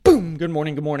Good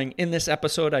morning, good morning. In this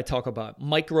episode, I talk about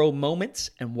micro moments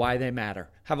and why they matter.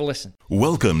 Have a listen.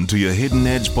 Welcome to your Hidden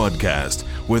Edge podcast,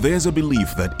 where there's a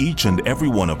belief that each and every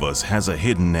one of us has a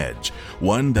hidden edge,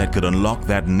 one that could unlock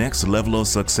that next level of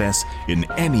success in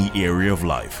any area of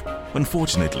life.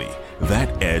 Unfortunately,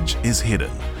 that edge is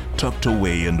hidden, tucked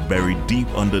away and buried deep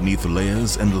underneath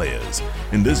layers and layers.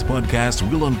 In this podcast,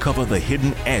 we'll uncover the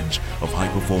hidden edge of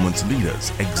high-performance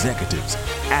leaders, executives,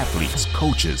 athletes,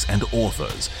 coaches, and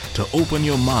authors to open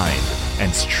your mind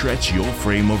and stretch your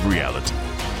frame of reality.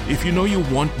 If you know you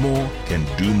want more, can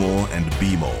do more, and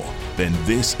be more, then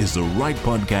this is the right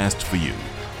podcast for you.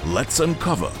 Let's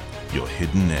uncover your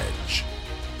hidden edge.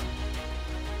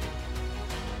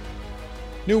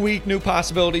 New week, new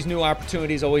possibilities, new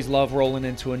opportunities. Always love rolling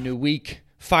into a new week.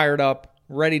 Fired up,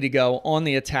 ready to go, on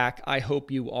the attack. I hope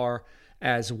you are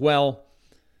as well.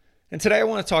 And today I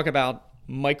want to talk about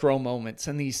micro moments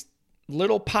and these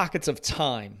little pockets of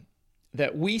time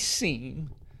that we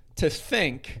seem to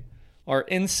think are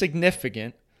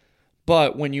insignificant,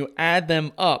 but when you add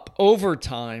them up over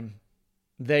time,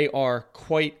 they are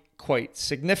quite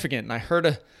significant. And I heard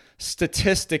a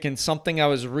statistic in something I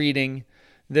was reading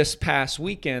this past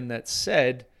weekend that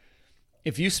said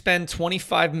if you spend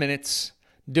 25 minutes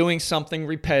doing something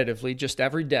repetitively just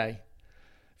every day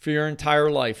for your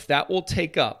entire life, that will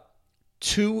take up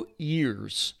 2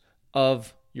 years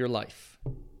of your life.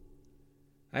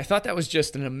 I thought that was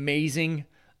just an amazing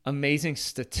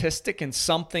statistic and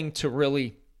something to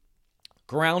really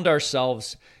ground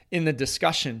ourselves in the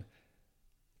discussion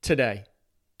today.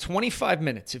 25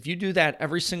 minutes. If you do that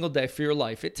every single day for your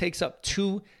life, it takes up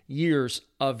 2 years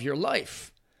of your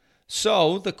life.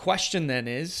 So the question then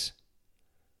is,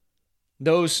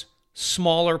 those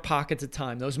smaller pockets of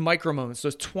time, those micro moments,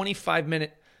 those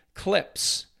 25-minute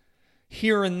clips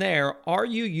here and there, are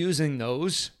you using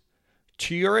those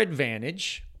to your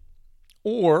advantage,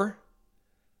 or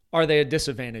are they a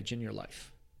disadvantage in your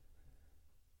life?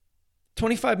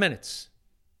 25 minutes,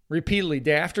 repeatedly,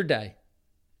 day after day,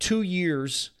 2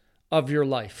 years of your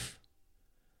life.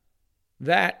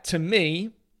 That, to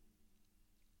me,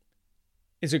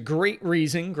 is a great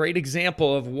reason, great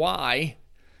example of why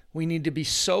we need to be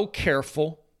so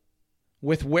careful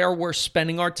with where we're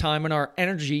spending our time and our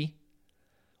energy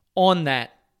on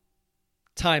that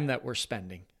time that we're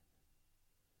spending.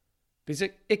 Because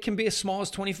it can be as small as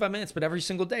 25 minutes, but every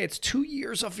single day, it's 2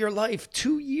 years of your life,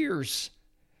 2 years.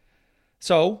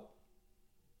 So,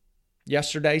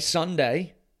 yesterday,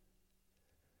 Sunday,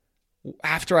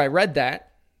 after I read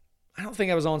that, I don't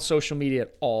think I was on social media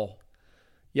at all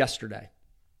yesterday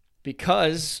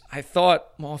because I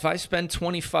thought, well, if I spend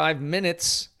 25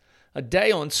 minutes a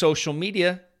day on social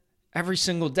media every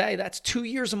single day, that's 2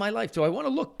 years of my life. Do I want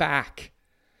to look back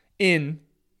in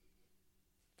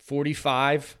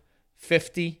 45,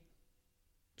 50,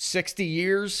 60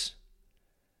 years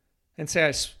and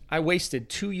say I wasted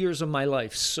 2 years of my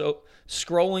life so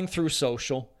scrolling through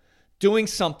social, doing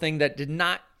something that did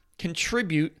not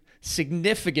contribute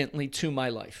significantly to my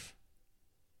life?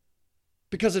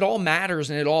 Because it all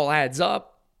matters and it all adds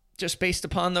up just based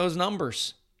upon those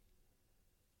numbers.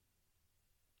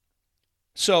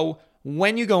 So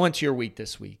when you go into your week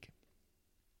this week,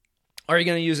 are you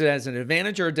going to use it as an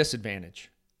advantage or a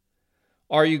disadvantage?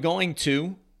 Are you going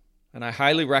to, and I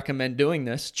highly recommend doing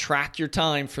this, track your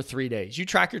time for 3 days? You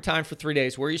track your time for 3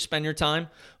 days, where you spend your time,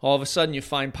 all of a sudden you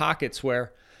find pockets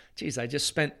where, geez, I just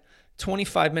spent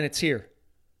 25 minutes here.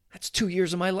 That's 2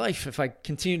 years of my life if I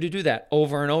continue to do that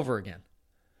over and over again.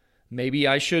 Maybe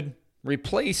I should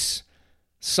replace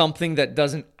something that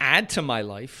doesn't add to my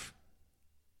life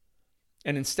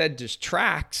and instead just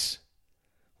tracks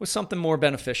with something more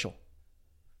beneficial.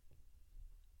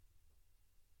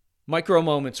 Micro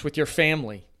moments with your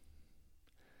family.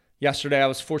 Yesterday, I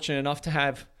was fortunate enough to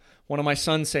have one of my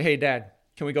sons say, hey, Dad,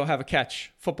 can we go have a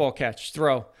catch, football catch,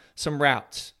 throw some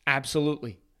routes?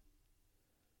 Absolutely.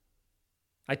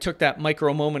 I took that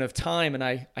micro moment of time and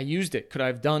I used it. Could I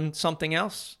have done something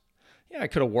else? Yeah, I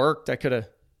could have worked. I could have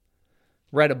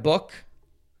read a book.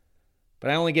 But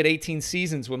I only get 18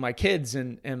 seasons with my kids,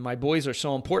 and my boys are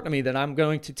so important to me that I'm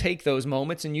going to take those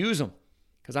moments and use them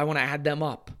because I want to add them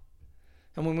up.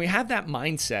 And when we have that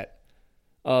mindset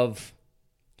of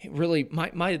really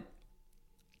my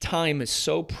time is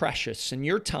so precious and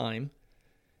your time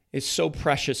is so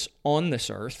precious on this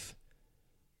earth,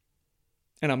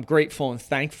 and I'm grateful and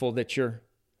thankful that you're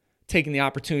taking the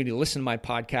opportunity to listen to my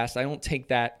podcast. I don't take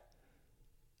that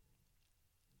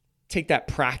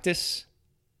practice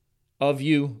of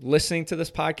you listening to this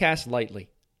podcast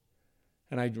lightly.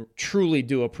 And I truly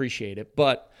do appreciate it.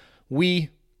 But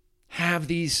we have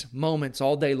these moments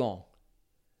all day long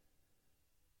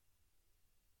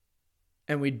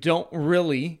and we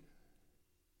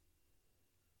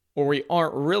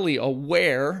aren't really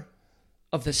aware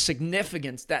of the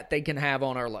significance that they can have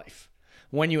on our life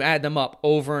when you add them up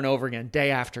over and over again,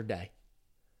 day after day.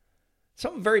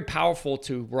 Something very powerful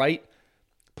to write,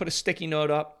 put a sticky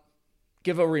note up,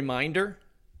 give a reminder,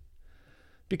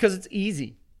 because it's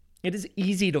easy. It is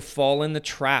easy to fall in the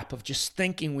trap of just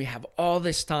thinking we have all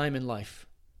this time in life.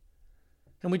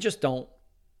 And we just don't.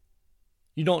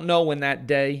 You don't know when that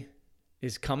day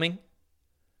is coming.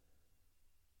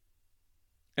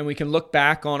 And we can look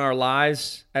back on our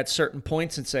lives at certain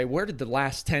points and say, where did the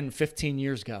last 10, 15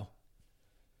 years go?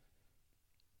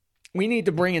 We need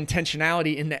to bring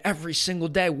intentionality into every single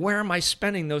day. Where am I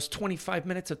spending those 25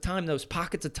 minutes of time, those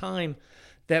pockets of time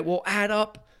that will add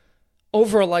up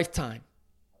over a lifetime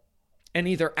and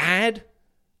either add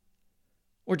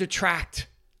or detract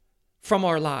from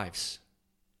our lives?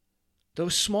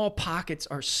 Those small pockets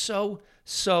are so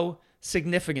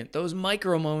significant. Those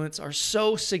micro moments are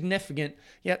so significant,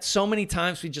 yet so many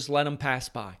times we just let them pass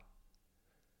by.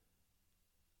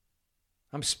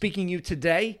 I'm speaking to you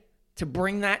today to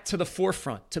bring that to the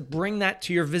forefront, to bring that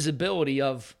to your visibility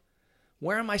of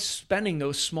where am I spending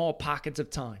those small pockets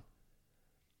of time?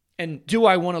 And do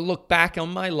I want to look back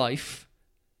on my life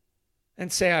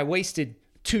and say I wasted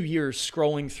 2 years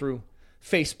scrolling through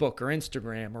Facebook or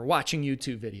Instagram or watching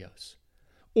YouTube videos?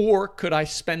 Or could I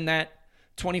spend that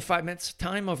 25 minutes of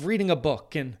time of reading a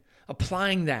book and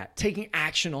applying that, taking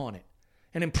action on it,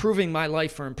 and improving my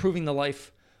life or improving the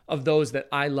life of those that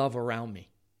I love around me?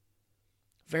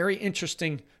 Very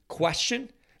interesting question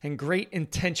and great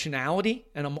intentionality,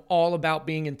 and I'm all about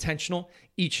being intentional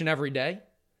each and every day.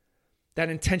 That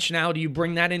intentionality, you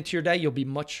bring that into your day, you'll be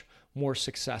much more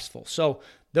successful. So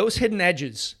those hidden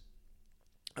edges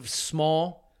of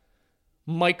small,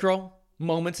 micro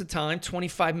moments of time,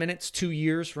 25 minutes, 2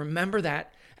 years, remember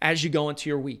that as you go into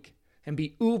your week and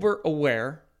be uber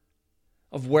aware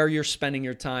of where you're spending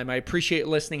your time. I appreciate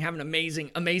listening. Have an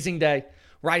amazing, amazing day.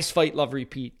 Rise, fight, love,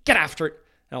 repeat. Get after it,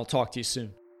 and I'll talk to you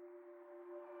soon.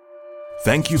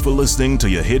 Thank you for listening to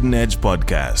your Hidden Edge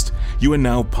podcast. You are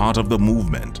now part of the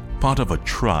movement, part of a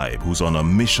tribe who's on a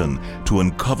mission to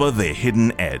uncover their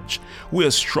hidden edge. We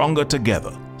are stronger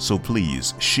together, so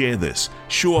please share this.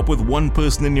 Show up with one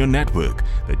person in your network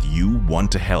that you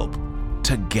want to help.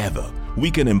 Together,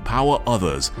 we can empower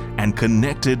others, and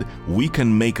connected, we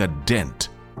can make a dent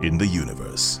in the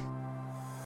universe.